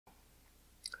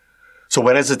So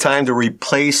when is the time to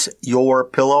replace your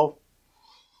pillow?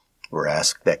 We're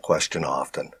asked that question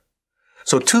often.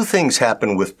 So two things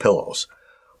happen with pillows.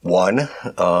 One,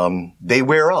 they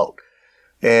wear out.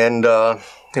 And,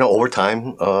 over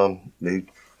time, they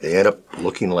end up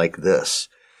looking like this.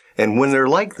 And when they're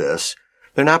like this,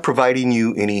 they're not providing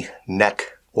you any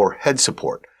neck or head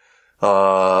support.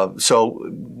 So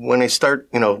when they start,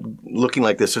 looking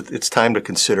like this, it's time to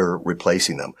consider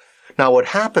replacing them. Now, what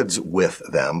happens with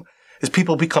them is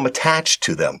people become attached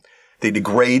to them. They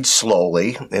degrade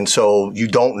slowly, and so you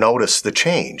don't notice the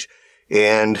change.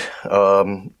 And,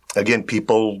 again,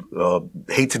 people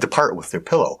hate to depart with their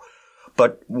pillow.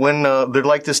 But when they're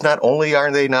like this, not only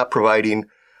are they not providing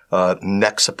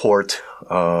neck support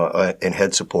and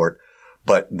head support,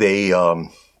 but they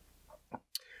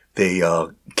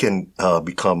can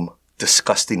become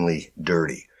disgustingly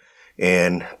dirty.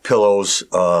 And pillows,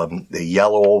 they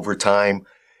yellow over time,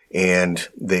 and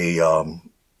they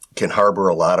can harbor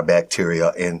a lot of bacteria,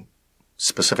 and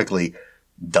specifically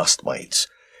dust mites.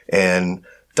 And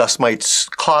dust mites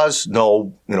cause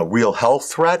no, real health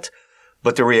threat,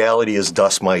 but the reality is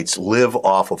dust mites live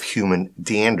off of human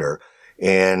dander,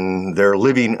 and they're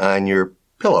living on your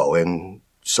pillow, and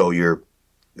so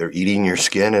they're eating your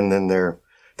skin, and then they're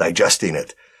digesting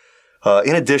it.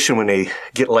 In addition, when they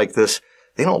get like this,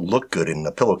 they don't look good in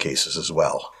the pillowcases as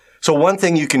well. So one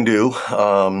thing you can do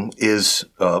is,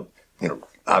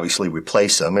 obviously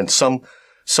replace them, and some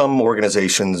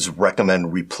organizations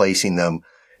recommend replacing them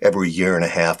every year and a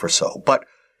half or so. But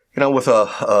with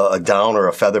a down or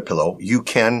a feather pillow, you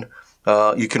can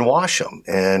wash them,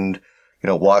 and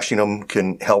washing them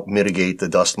can help mitigate the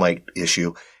dust mite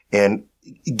issue and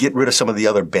get rid of some of the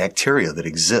other bacteria that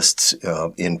exists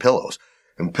in pillows.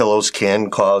 And pillows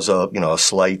can cause a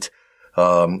slight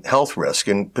health risk,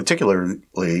 and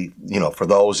particularly for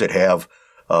those that have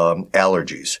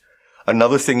allergies.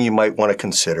 Another thing you might want to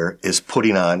consider is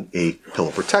putting on a pillow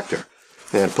protector.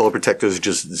 And pillow protectors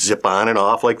just zip on and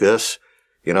off like this,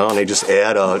 and they just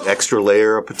add an extra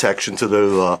layer of protection to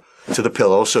the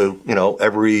pillow. So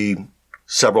every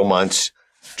several months,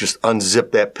 just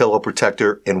unzip that pillow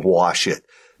protector and wash it.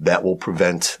 That will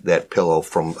prevent that pillow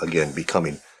from, again,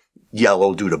 becoming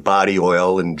yellow due to body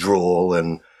oil and drool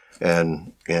and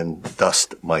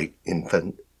dust mite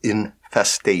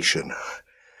infestation.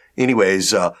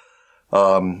 Anyways,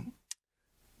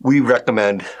 we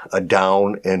recommend a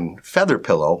down and feather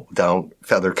pillow, down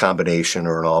feather combination,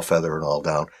 or an all feather and all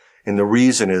down. And the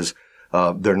reason is,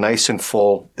 they're nice and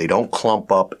full, they don't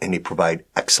clump up, and they provide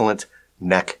excellent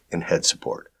neck and head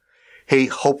support. Hey,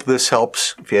 hope this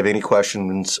helps. If you have any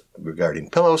questions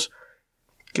regarding pillows,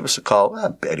 give us a call.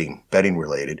 Bedding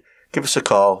related. Give us a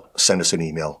call, send us an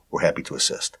email. We're happy to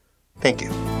assist. Thank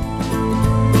you.